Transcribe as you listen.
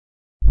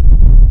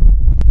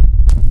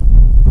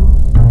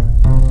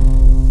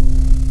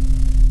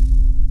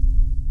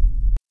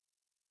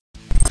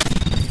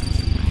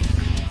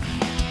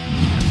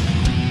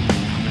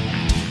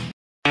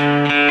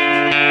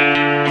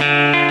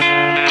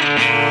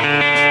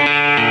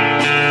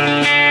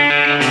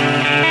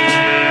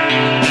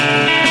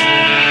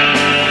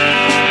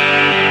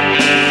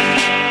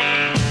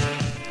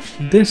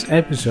This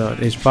episode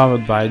is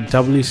powered by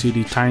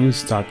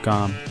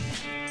WCDTimes.com.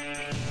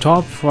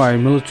 Top 5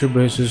 military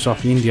bases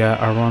of India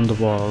around the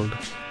world.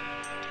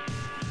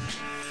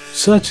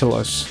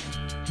 Seychelles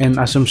in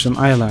Assumption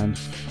Island.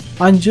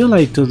 On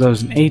July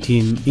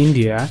 2018,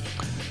 India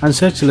and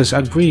Seychelles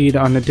agreed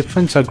on a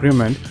defense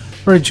agreement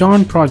for a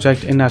joint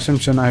project in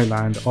Assumption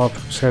Island of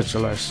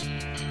Seychelles.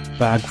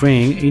 By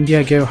agreeing,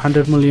 India gave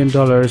 $100 million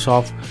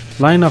of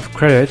line of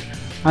credit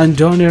and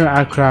Dornier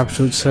aircraft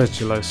to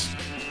Seychelles.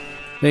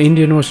 The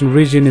Indian Ocean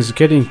region is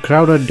getting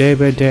crowded day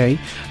by day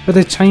with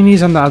the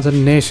Chinese and the other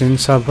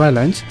nations'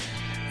 surveillance.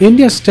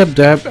 India stepped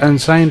up and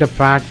signed a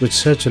pact with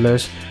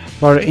Seychelles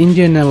for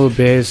Indian Naval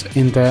Base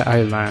in the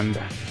island.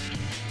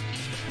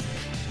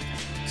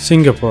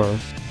 Singapore.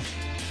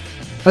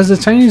 As the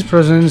Chinese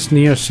presence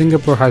near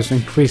Singapore has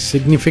increased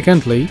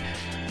significantly,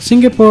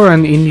 Singapore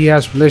and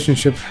India's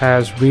relationship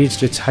has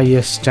reached its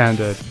highest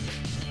standard.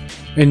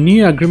 A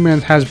new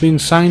agreement has been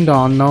signed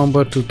on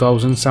November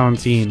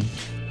 2017.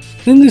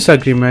 In this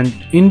agreement,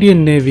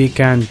 Indian Navy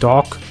can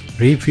dock,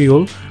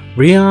 refuel,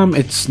 rearm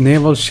its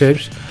naval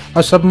ships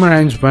or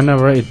submarines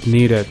whenever it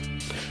needed.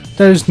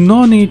 There is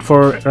no need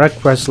for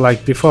requests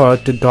like before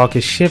to dock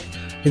a ship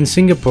in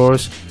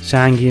Singapore's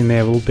Changi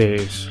Naval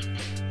Base.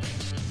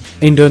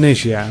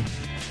 Indonesia.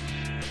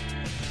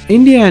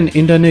 India and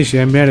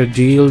Indonesia made a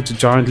deal to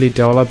jointly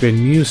develop a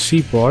new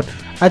seaport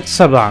at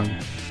Sabang,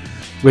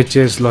 which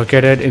is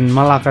located in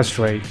Malacca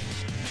Strait.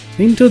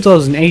 In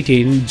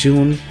 2018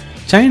 June,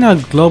 China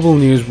Global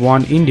News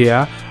warned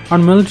India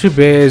on military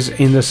base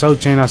in the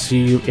South China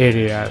Sea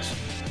areas.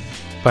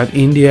 But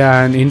India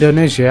and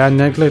Indonesia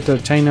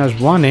neglected China's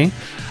warning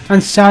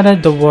and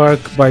started the work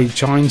by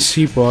joint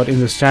seaport in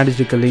the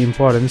strategically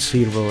important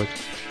sea route.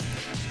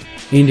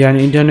 India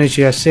and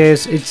Indonesia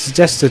says it's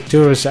just a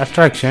tourist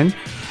attraction,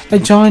 a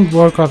joint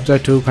work of the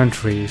two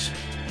countries.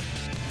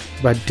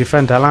 But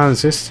defense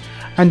analysts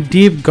and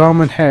deep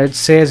government heads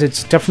says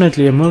it's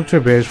definitely a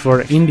military base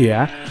for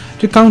India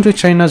to counter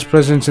China's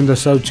presence in the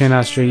South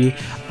China Sea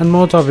and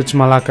most of its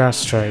Malacca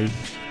Strait,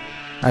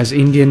 as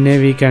Indian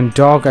Navy can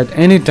dock at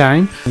any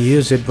time and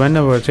use it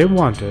whenever they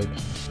wanted.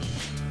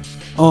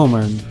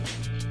 Oman.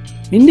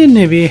 Indian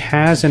Navy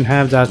has and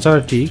have the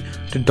authority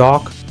to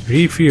dock,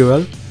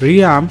 refuel,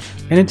 rearm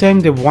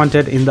anytime they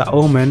wanted in the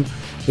Oman,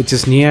 which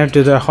is near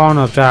to the Horn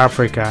of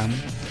Africa.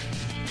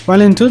 While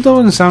in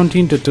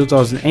 2017 to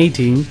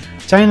 2018,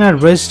 China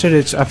registered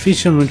its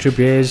official military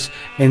base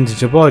in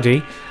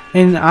Djibouti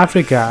in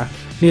Africa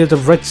near the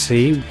Red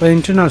Sea, where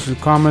international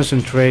commerce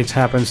and trade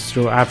happens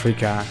through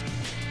Africa.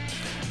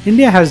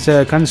 India has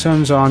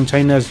concerns on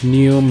China's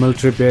new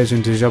military base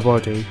in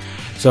Djibouti,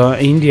 so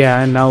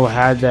India now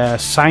had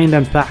signed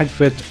a pact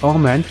with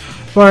Oman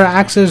for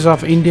access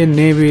of Indian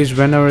navies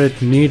whenever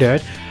it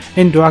needed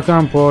in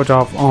Dwakan port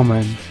of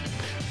Oman.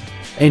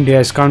 India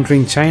is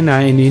countering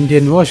China in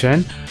Indian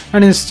Ocean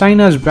and is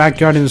China's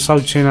backyard in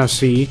South China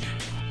Sea,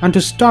 and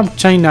to stop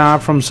China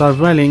from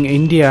surveilling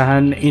India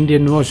and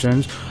Indian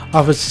Oceans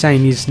of its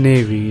Chinese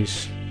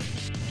navies.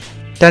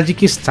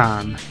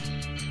 Tajikistan.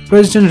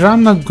 President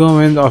Ramnath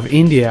Kovind of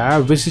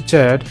India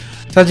visited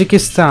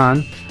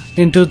Tajikistan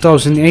in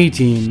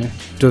 2018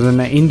 to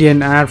the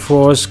Indian Air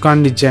Force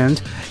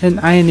contingent in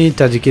Ayni,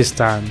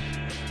 Tajikistan.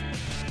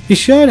 He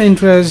showed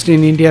interest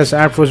in India's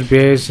Air Force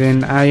base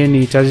in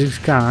Ayni,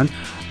 Tajikistan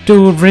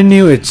to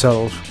renew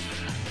itself.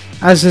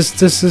 As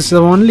this is the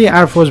only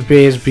Air Force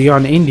base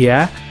beyond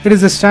India, it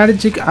is a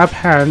strategic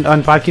uphand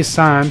on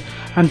Pakistan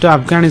and to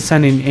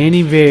Afghanistan in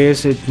any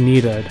ways it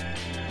needed.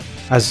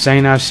 As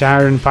China's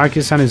share in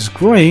Pakistan is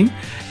growing,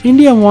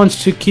 India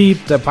wants to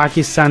keep the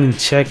Pakistan in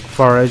check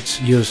for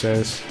its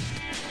uses.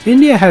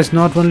 India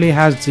not only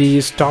has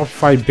these top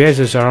 5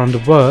 bases around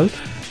the world,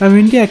 now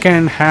India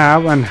can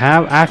have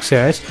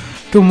access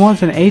to more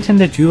than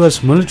 800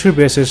 US military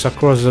bases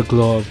across the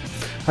globe,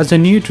 as the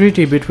new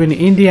treaty between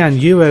India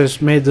and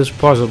US made this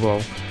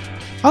possible.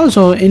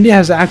 Also, India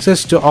has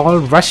access to all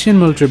Russian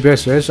military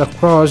bases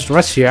across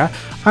Russia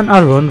and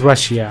around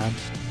Russia.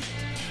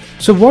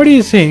 So what do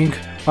you think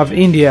of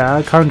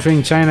India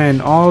countering China in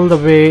all the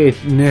way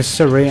it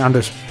necessary and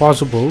is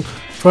possible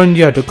for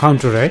India to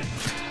counter it,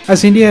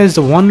 as India is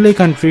the only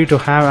country to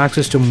have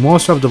access to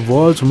most of the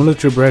world's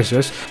military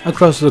bases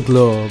across the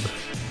globe?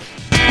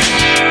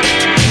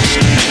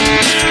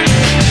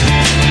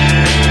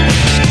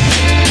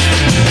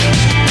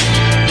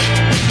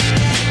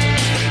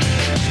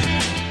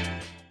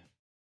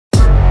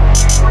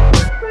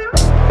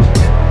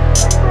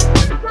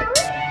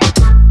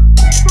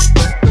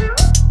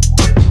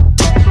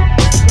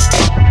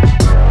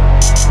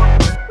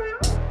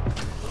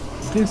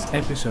 This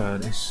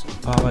episode is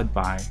powered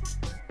by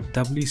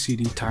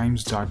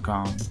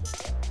WCDTimes.com.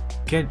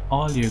 Get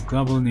all your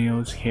global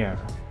news here.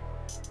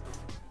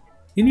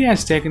 India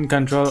has taken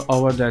control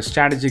over the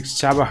strategic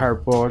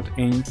Chabahar port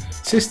in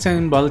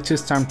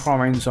Sistan-Balochistan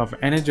province of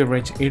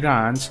energy-rich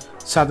Iran's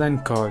southern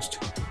coast,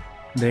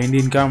 the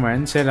Indian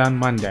government said on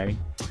Monday.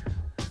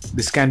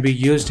 This can be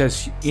used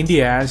as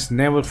India's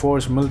naval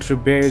force military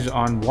base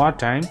on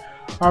wartime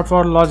or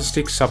for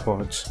logistic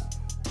supports.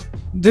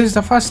 This is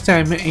the first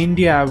time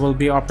India will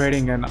be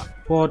operating a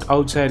port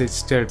outside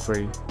its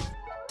territory.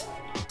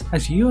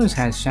 As US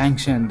has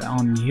sanctioned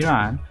on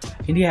Iran,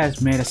 India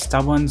has made a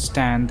stubborn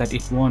stand that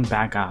it won't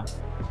back up.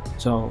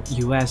 So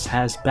US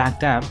has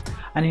backed up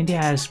and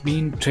India has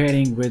been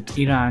trading with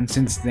Iran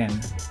since then.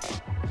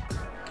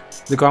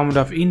 The government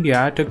of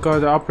India took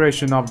over the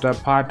operation of the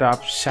part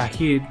of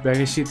Shahid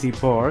Begheshti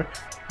port,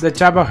 the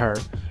Chabahar,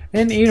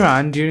 in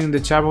Iran during the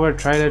Chabahar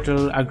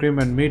Trilateral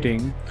Agreement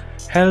meeting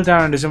held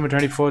on December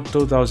 24,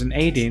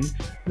 2018,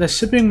 the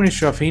Shipping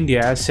Ministry of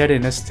India said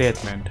in a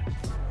statement.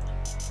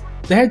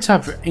 The heads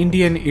of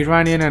Indian,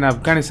 Iranian and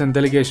Afghanistan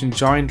delegation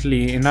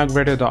jointly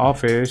inaugurated the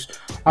office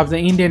of the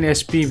Indian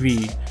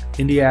SPV,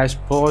 India's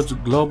Ports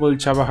Global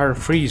Chabahar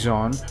Free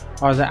Zone,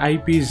 or the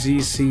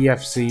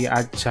IPGCFC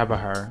at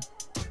Chabahar.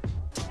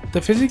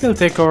 The physical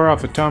takeover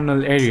of a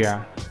terminal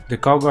area, the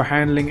cargo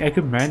handling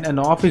equipment and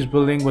office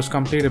building was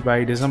completed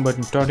by December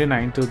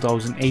 29,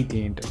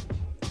 2018.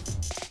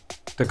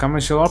 The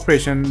commercial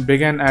operation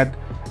began at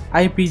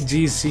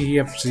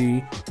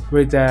IPGCFC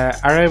with the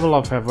arrival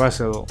of a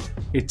vessel.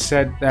 It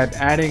said that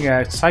adding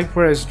a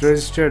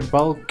Cyprus-registered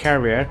bulk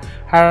carrier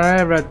had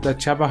arrived at the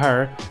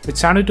Chabahar with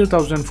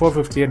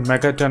 72,458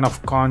 megaton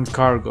of corn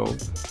cargo.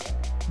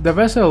 The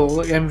vessel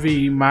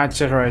MV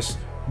Macharas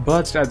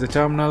berthed at the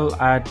terminal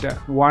at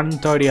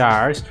 1:30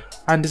 hours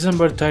on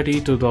December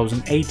 30,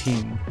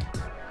 2018.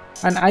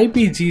 An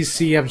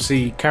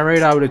IPGCFC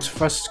carried out its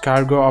first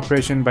cargo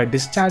operation by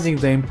discharging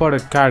the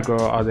imported cargo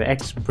or the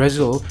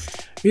ex-Brazil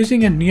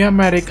using a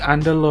pneumatic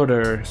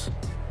underloaders.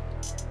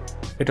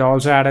 It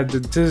also added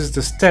that this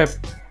step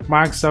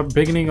marks the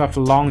beginning of a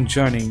long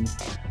journey.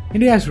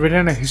 India has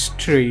written a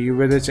history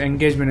with its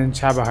engagement in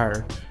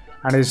Chabahar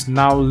and is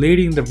now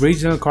leading the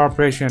regional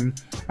cooperation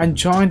and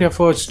joint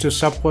efforts to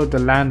support the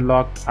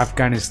landlocked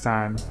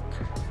Afghanistan.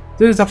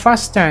 This is the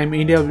first time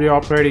India will be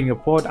operating a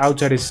port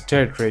outside its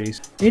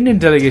territories, Indian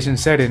delegation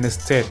said in a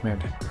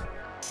statement.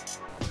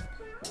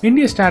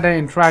 India started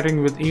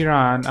interacting with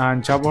Iran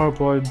on Chabahar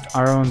port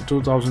around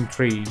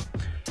 2003,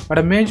 but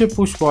a major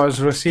push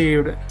was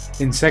received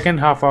in second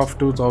half of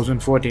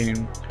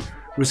 2014,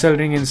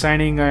 resulting in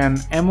signing an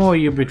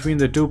MOU between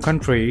the two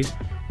countries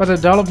for the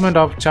development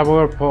of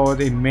Chabahar port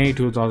in May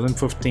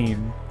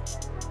 2015.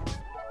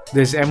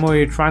 This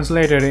MOU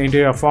translated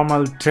into a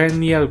formal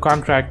 10-year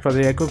contract for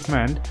the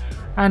equipment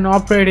and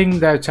operating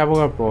the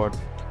Chabahar port,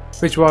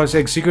 which was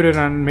executed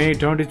on May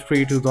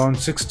 23,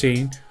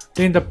 2016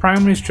 during the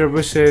Prime Minister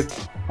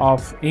visit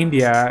of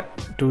India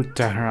to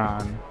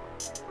Tehran.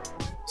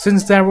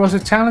 Since there was a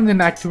challenge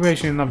in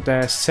activation of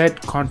the said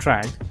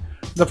contract,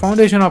 the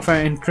foundation of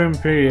an interim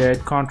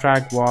period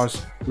contract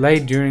was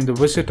laid during the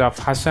visit of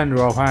Hassan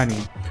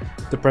Rouhani,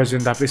 the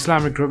President of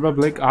Islamic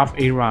Republic of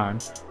Iran,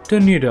 to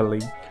New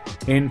Delhi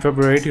in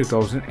February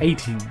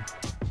 2018.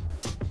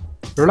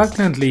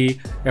 Reluctantly,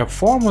 a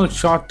formal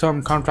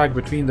short-term contract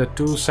between the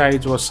two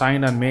sides was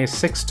signed on May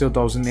 6,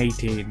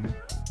 2018.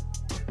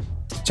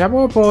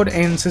 Chabahar port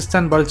in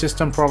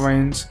Sistan-Balochistan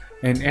province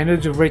in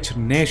energy-rich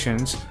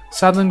nation's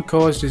southern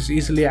coast is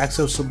easily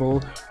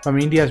accessible from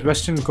India's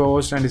western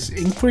coast and is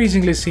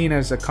increasingly seen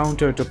as a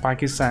counter to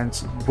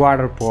Pakistan's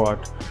Gwadar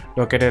port,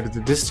 located at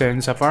the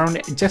distance of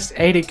around just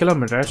 80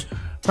 kilometers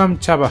from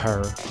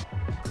Chabahar.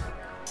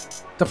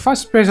 The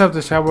first phase of the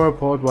Chabahar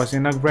port was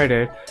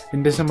inaugurated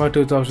in December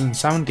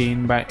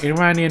 2017 by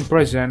Iranian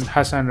President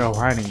Hassan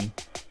Rouhani,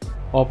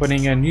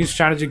 opening a new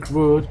strategic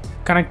route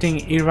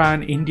connecting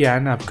Iran, India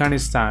and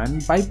Afghanistan,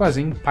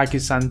 bypassing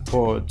Pakistan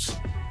ports.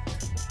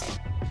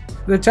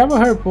 The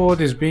Chabahar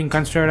port is being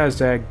considered as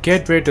the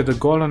gateway to the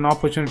golden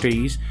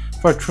opportunities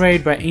for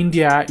trade by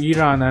India,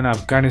 Iran and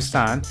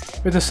Afghanistan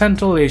with the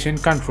Central Asian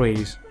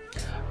countries,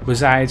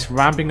 besides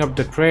ramping up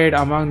the trade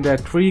among the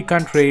three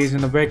countries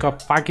in the wake of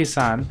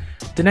Pakistan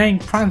denying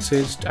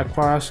transit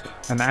across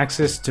and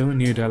access to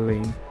New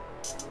Delhi.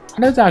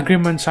 Under the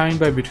agreement signed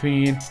by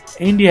between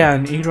India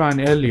and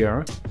Iran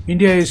earlier,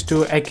 India is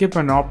to equip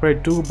and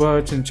operate two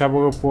berths in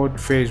Chabahar port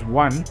phase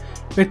 1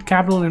 with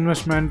capital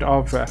investment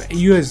of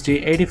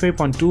USD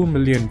 $85.2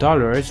 million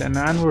and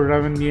annual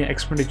revenue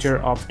expenditure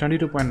of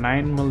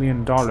 $22.9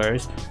 million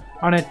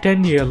on a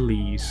 10-year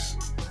lease.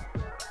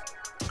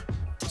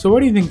 So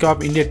what do you think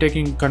of India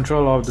taking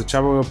control of the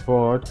Chabahar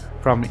port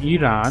from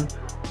Iran,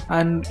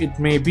 and it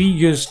may be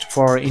used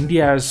for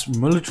India's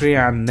military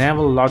and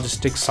naval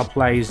logistics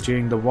supplies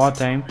during the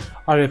wartime,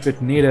 or if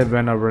it needed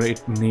whenever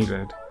it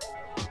needed?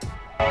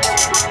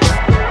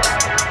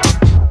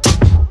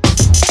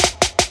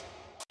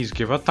 Please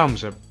give a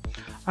thumbs up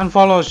and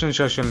follow us on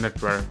social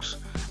networks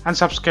and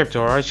subscribe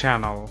to our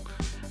channel.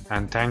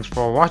 And thanks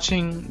for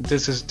watching.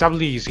 This is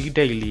WEZ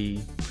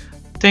Daily.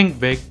 Think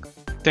big,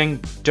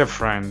 think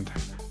different.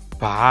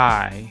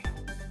 Bye.